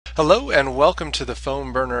Hello and welcome to the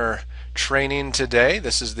Phone Burner training today.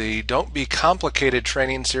 This is the Don't Be Complicated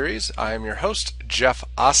training series. I am your host, Jeff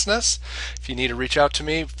Osnes. If you need to reach out to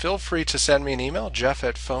me, feel free to send me an email,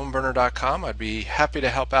 jeff@phoneburner.com. I'd be happy to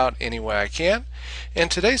help out any way I can. In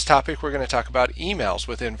today's topic, we're going to talk about emails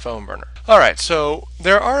within Phone Burner. Alright, so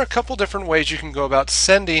there are a couple different ways you can go about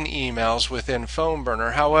sending emails within Phone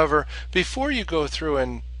Burner. However, before you go through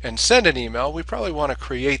and send an email, we probably want to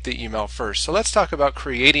create the email first. So let's talk about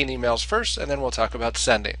creating emails first, and then we'll talk about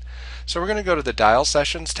sending. So we're going to go to the Dial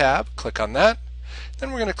Sessions tab, click on that. Then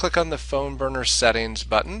we're going to click on the Phone Burner Settings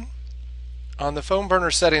button. On the Phone Burner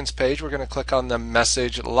Settings page, we're going to click on the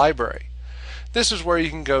Message Library. This is where you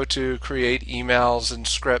can go to create emails and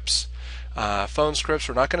scripts, phone scripts.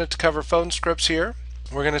 We're not going to cover phone scripts here.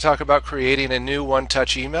 We're going to talk about creating a new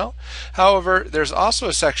one-touch email. However, there's also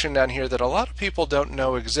a section down here that a lot of people don't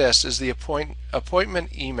know exists, is the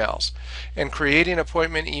appointment emails. And creating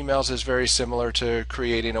appointment emails is very similar to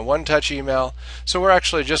creating a one-touch email. So we're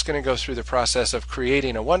actually just going to go through the process of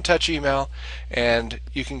creating a one-touch email, and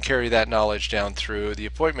you can carry that knowledge down through the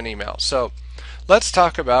appointment email. So let's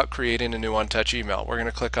talk about creating a new one-touch email. We're going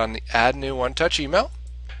to click on the Add New One-Touch Email.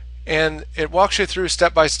 And it walks you through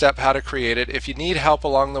step by step how to create it. If you need help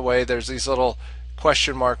along the way, there's these little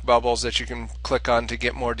question mark bubbles that you can click on to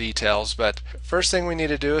get more details. But first thing we need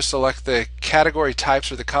to do is select the category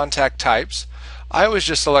types or the contact types. I always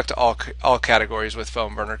just select all categories with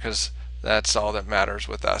Phone Burner because that's all that matters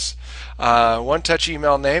with us. One-touch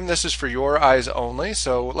email name, this is for your eyes only.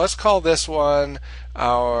 So let's call this one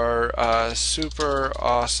our super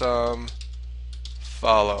awesome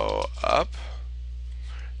follow-up.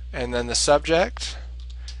 And then the subject,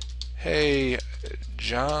 hey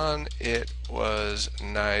John, it was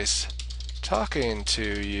nice talking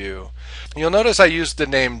to you. You'll notice I used the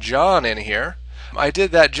name John in here. I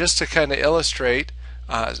did that just to kind of illustrate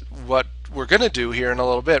what we're going to do here in a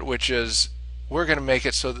little bit, which is we're going to make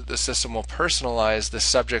it so that the system will personalize the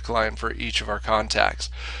subject line for each of our contacts.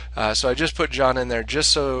 So I just put John in there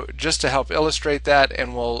just to help illustrate that,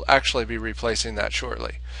 and we'll actually be replacing that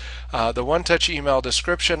shortly. The one-touch email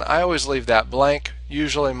description, I always leave that blank.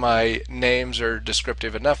 Usually my names are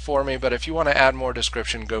descriptive enough for me, but if you want to add more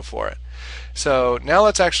description, go for it. So now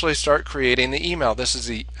let's actually start creating the email. This is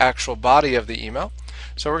the actual body of the email.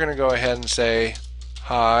 So we're going to go ahead and say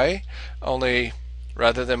hi, only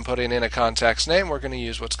rather than putting in a contact's name, we're going to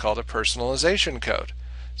use what's called a personalization code.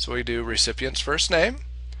 So we do recipient's first name,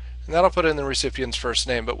 and that'll put in the recipient's first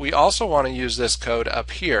name, but we also want to use this code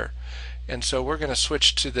up here. And so we're going to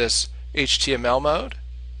switch to this HTML mode,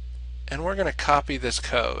 and we're going to copy this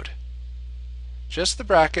code. Just the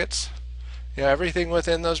brackets, everything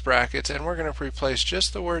within those brackets, and we're going to replace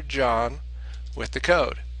just the word John with the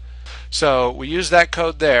code. So we use that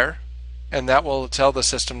code there, and that will tell the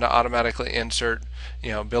system to automatically insert,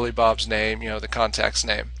 Billy Bob's name, the contact's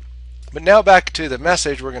name. But now back to the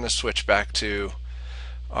message, we're going to switch back to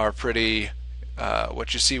our pretty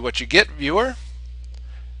what you see, what you get viewer.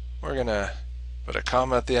 We're going to put a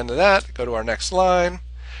comma at the end of that, go to our next line,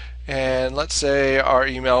 and let's say our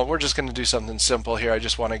email, we're just going to do something simple here. I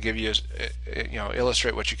just want to give you,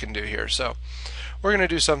 illustrate what you can do here. So we're going to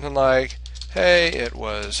do something like, hey, it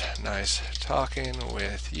was nice talking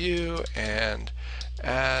with you, and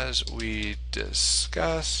as we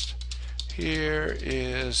discussed, here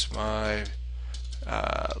is my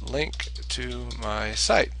link to my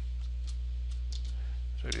site.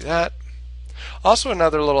 So do that. Also,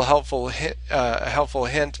 another little helpful hint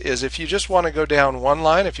is if you just want to go down one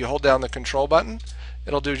line, if you hold down the control button,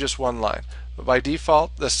 it'll do just one line. But by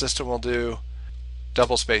default, the system will do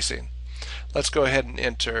double spacing. Let's go ahead and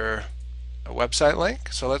enter a website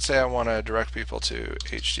link. So let's say I want to direct people to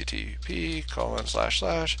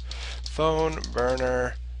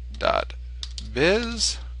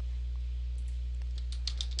http://phoneburner.biz,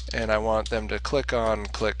 and I want them to click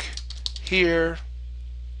here.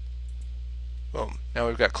 Boom. Now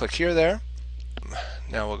we've got click here there.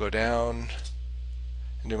 Now we'll go down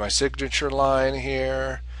and do my signature line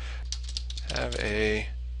here. Have a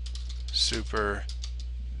super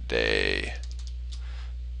day.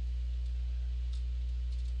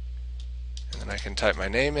 And then I can type my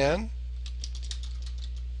name in.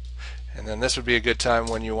 And then this would be a good time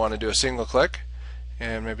when you want to do a single click.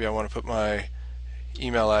 And maybe I want to put my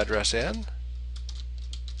email address in.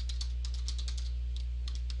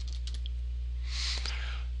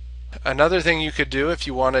 Another thing you could do if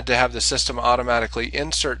you wanted to have the system automatically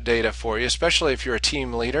insert data for you, especially if you're a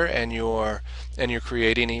team leader and you're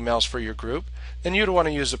creating emails for your group, then you'd want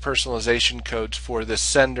to use the personalization codes for the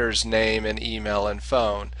sender's name and email and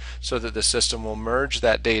phone so that the system will merge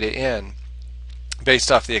that data in.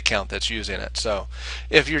 based off the account that's using it. So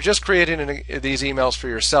if you're just creating these emails for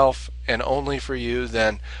yourself and only for you,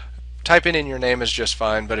 then typing in your name is just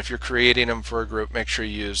fine. But if you're creating them for a group, make sure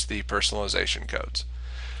you use the personalization codes.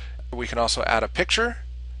 We can also add a picture.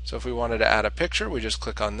 So if we wanted to add a picture, we just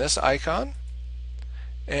click on this icon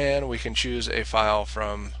and we can choose a file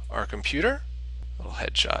from our computer. A little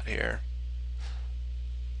headshot here.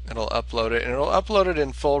 It'll upload it, and it'll upload it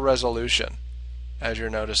in full resolution, as you're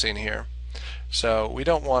noticing here. So we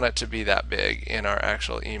don't want it to be that big in our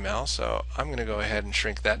actual email, so I'm going to go ahead and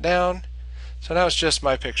shrink that down. So now it's just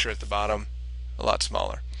my picture at the bottom, a lot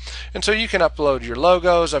smaller. And so you can upload your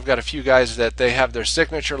logos. I've got a few guys that they have their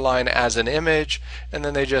signature line as an image, and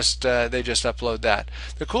then they just upload that.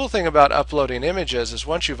 The cool thing about uploading images is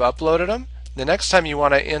once you've uploaded them, the next time you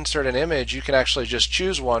want to insert an image, you can actually just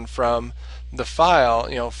choose one from the file,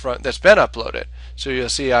 that's been uploaded. So you'll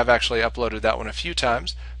see I've actually uploaded that one a few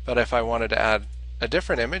times, but if I wanted to add a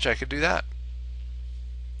different image, I could do that.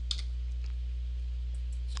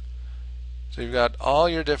 So you've got all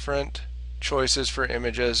your different choices for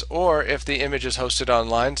images, or if the image is hosted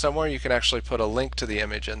online somewhere, you can actually put a link to the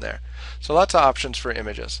image in there. So lots of options for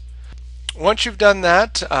images. Once you've done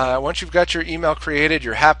that, once you've got your email created,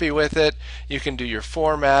 you're happy with it, you can do your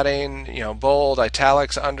formatting, bold,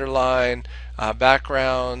 italics, underline,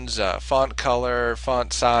 backgrounds, font color,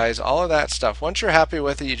 font size, all of that stuff. Once you're happy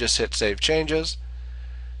with it, you just hit Save Changes.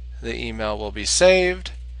 The email will be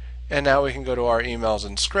saved, and now we can go to our emails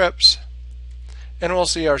and scripts, and we'll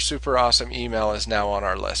see our super awesome email is now on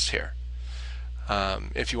our list here.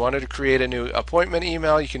 If you wanted to create a new appointment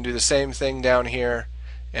email, you can do the same thing down here,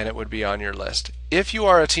 and it would be on your list. If you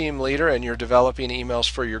are a team leader and you're developing emails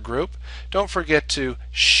for your group, don't forget to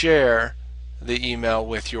share the email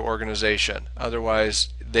with your organization. Otherwise,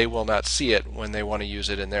 they will not see it when they want to use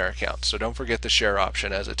it in their account. So don't forget the share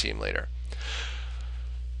option as a team leader.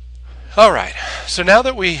 Alright, so now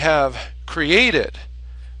that we have created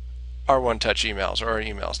our one-touch emails or our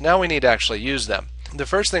emails, now we need to actually use them. The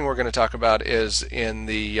first thing we're going to talk about is in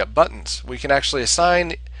the buttons. We can actually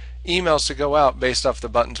assign emails to go out based off the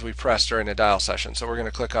buttons we press during a dial session. So we're going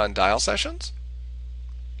to click on Dial Sessions.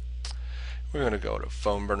 We're going to go to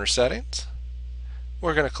Phone Burner Settings.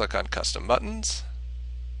 We're going to click on Custom Buttons.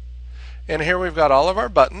 And here we've got all of our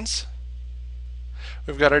buttons.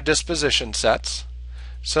 We've got our disposition sets.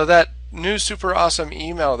 So that new super awesome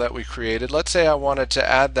email that we created, let's say I wanted to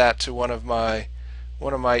add that to one of my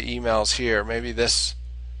emails here. Maybe this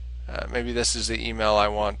is the email I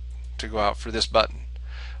want to go out for this button.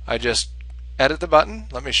 I just edit the button.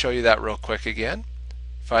 Let me show you that real quick again.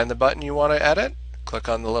 Find the button you want to edit. Click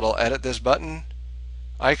on the little Edit This Button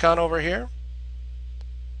icon over here.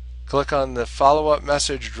 Click on the follow-up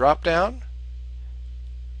message drop-down.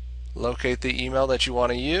 Locate the email that you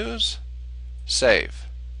want to use. Save.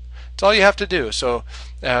 That's all you have to do. So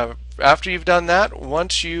after you've done that,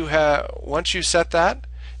 once you set that,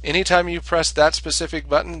 anytime you press that specific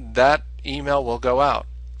button, that email will go out.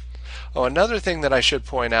 Oh, another thing that I should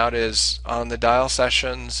point out is on the dial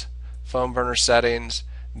sessions, phone burner settings,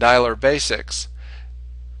 dialer basics,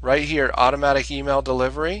 right here, automatic email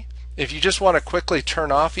delivery. If you just want to quickly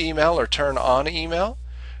turn off email or turn on email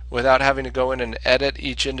without having to go in and edit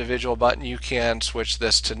each individual button, you can switch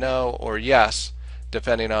this to no or yes,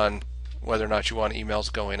 depending on whether or not you want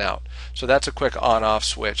emails going out. So that's a quick on-off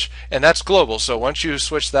switch, and that's global. So once you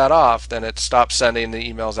switch that off, then it stops sending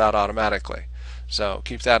the emails out automatically. So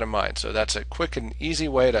keep that in mind. So that's a quick and easy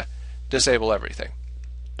way to disable everything.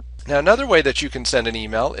 Now another way that you can send an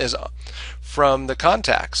email is from the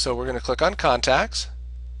contacts. So we're going to click on Contacts,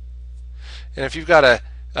 and if you've got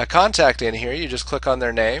a contact in here, you just click on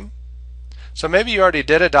their name. So maybe you already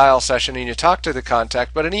did a dial session and you talked to the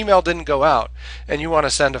contact, but an email didn't go out and you want to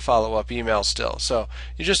send a follow-up email still. So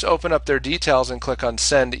you just open up their details and click on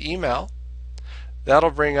Send Email.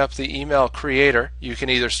 That'll bring up the email creator. You can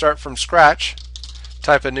either start from scratch,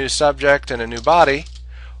 type a new subject and a new body,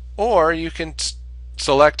 or you can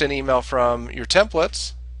select an email from your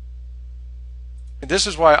templates. This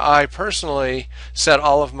is why I personally set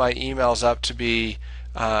all of my emails up to be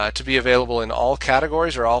available in all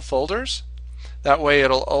categories or all folders. That way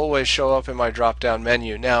it'll always show up in my drop-down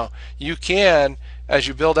menu. Now you can, as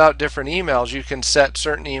you build out different emails, you can set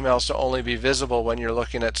certain emails to only be visible when you're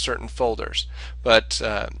looking at certain folders. But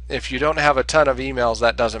if you don't have a ton of emails,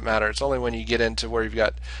 that doesn't matter. It's only when you get into where you've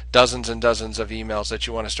got dozens and dozens of emails that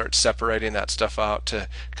you want to start separating that stuff out to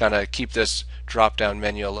kind of keep this drop-down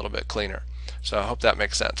menu a little bit cleaner. So I hope that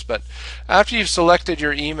makes sense. But after you've selected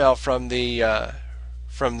your email from the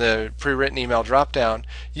pre-written email drop-down,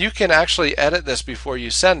 you can actually edit this before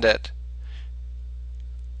you send it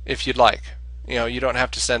if you'd like. you don't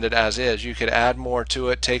have to send it as is. You could add more to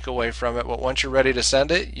it, take away from it, but once you're ready to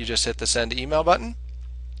send it, you just hit the send email button,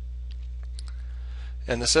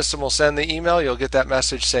 and the system will send the email. You'll get that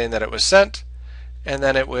message saying that it was sent, and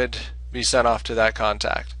then it would be sent off to that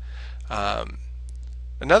contact.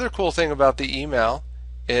 Another cool thing about the email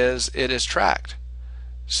is it is tracked.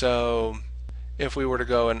 So if we were to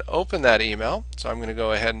go and open that email, so I'm going to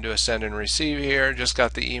go ahead and do a send and receive here. Just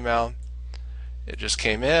got the email. It just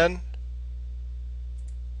came in.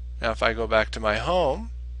 Now if I go back to my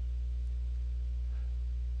home,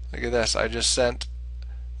 look at this. I just sent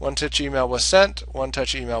one touch email was sent, one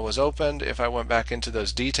touch email was opened. If I went back into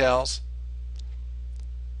those details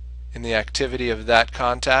in the activity of that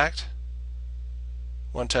contact,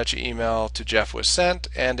 one touch email to Jeff was sent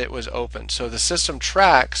and it was opened. So the system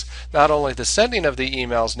tracks not only the sending of the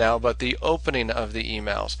emails now, but the opening of the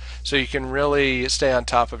emails. So you can really stay on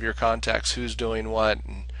top of your contacts, who's doing what,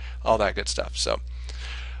 and all that good stuff. So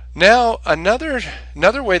now another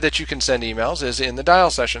way that you can send emails is in the dial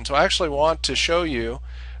session. So I actually want to show you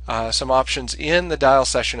some options in the dial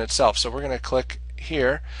session itself. So we're going to click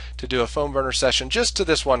here to do a phone burner session just to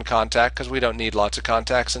this one contact, because we don't need lots of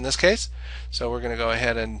contacts in this case. So we're going to go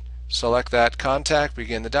ahead and select that contact,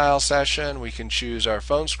 begin the dial session. We can choose our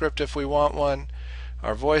phone script if we want one,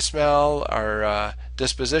 our voicemail, our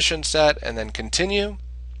disposition set, and then continue.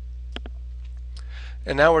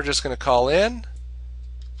 And now we're just going to call in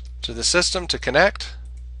to the system to connect.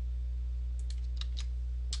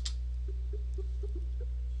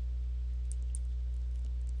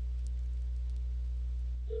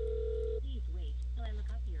 Please wait till I look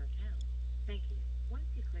up your account. Thank you. Once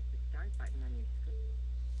you click the start button on your screen.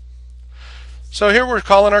 So here we're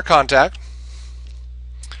calling our contact.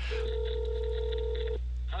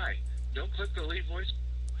 Hi, don't click the leave voice.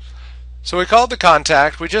 So we called the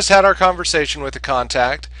contact. We just had our conversation with the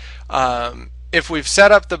contact. If we've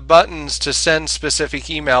set up the buttons to send specific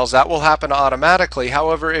emails, that will happen automatically.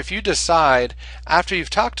 However, if you decide after you've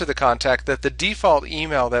talked to the contact that the default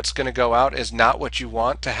email that's going to go out is not what you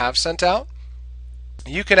want to have sent out,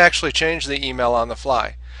 you can actually change the email on the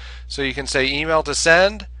fly. So you can say email to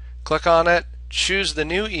send, click on it, choose the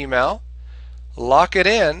new email, lock it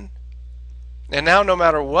in, and now no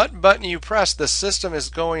matter what button you press, the system is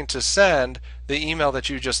going to send the email that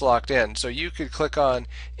you just locked in. So you could click on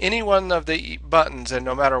any one of the buttons, and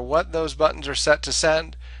no matter what those buttons are set to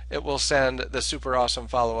send, it will send the super awesome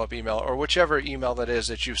follow-up email, or whichever email that is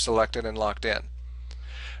that you've selected and locked in.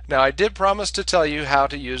 Now I did promise to tell you how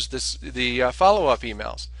to use the follow-up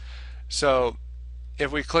emails. So if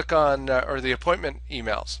we click on or the appointment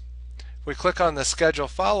emails, if we click on the schedule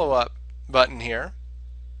follow-up button here,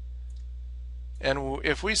 and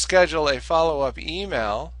if we schedule a follow-up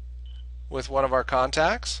email with one of our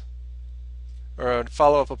contacts, or a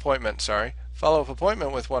follow-up appointment, follow-up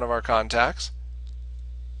appointment with one of our contacts,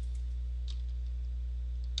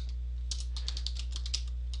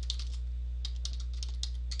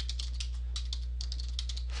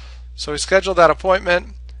 so we schedule that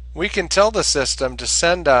appointment, we can tell the system to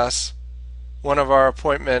send us one of our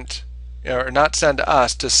appointment, or not send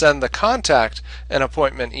us, to send the contact an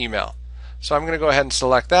appointment email. So I'm going to go ahead and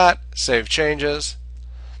select that, save changes.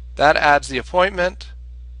 That adds the appointment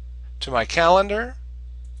to my calendar.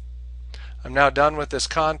 I'm now done with this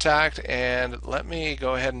contact, and let me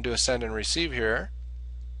go ahead and do a send and receive here.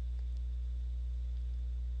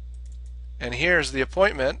 And here's the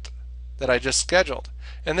appointment that I just scheduled.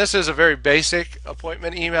 And this is a very basic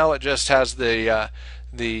appointment email. It just has the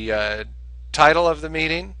title of the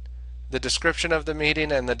meeting, the description of the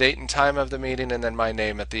meeting, and the date and time of the meeting, and then my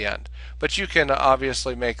name at the end. But you can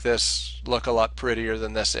obviously make this look a lot prettier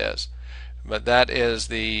than this is. But that is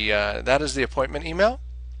the appointment email.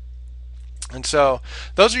 And so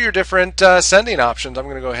those are your different sending options. I'm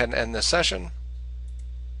going to go ahead and end this session.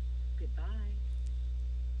 Goodbye.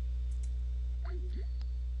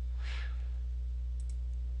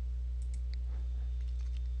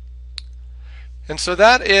 And so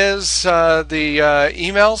that is the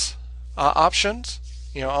emails options,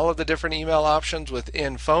 all of the different email options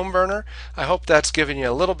within Phone Burner. I hope that's given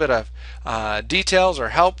you a little bit of details or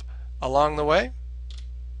help along the way.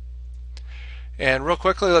 And real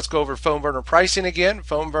quickly, let's go over Phone Burner pricing again.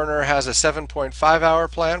 Phone Burner has a 7.5-hour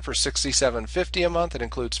plan for $67.50 a month. It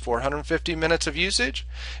includes 450 minutes of usage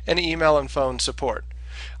and email and phone support.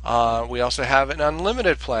 We also have an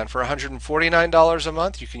unlimited plan for $149 a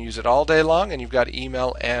month. You can use it all day long, and you've got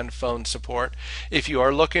email and phone support. If you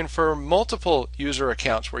are looking for multiple user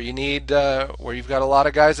accounts where where you've got a lot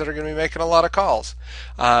of guys that are going to be making a lot of calls,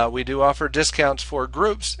 we do offer discounts for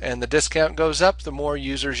groups, and the discount goes up the more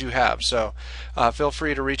users you have. So feel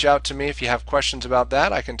free to reach out to me if you have questions about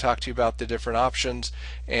that. I can talk to you about the different options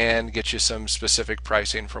and get you some specific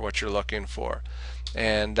pricing for what you're looking for.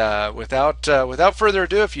 And without further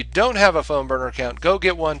ado, if you don't have a phone burner account, go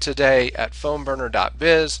get one today at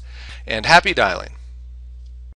phoneburner.biz, and happy dialing.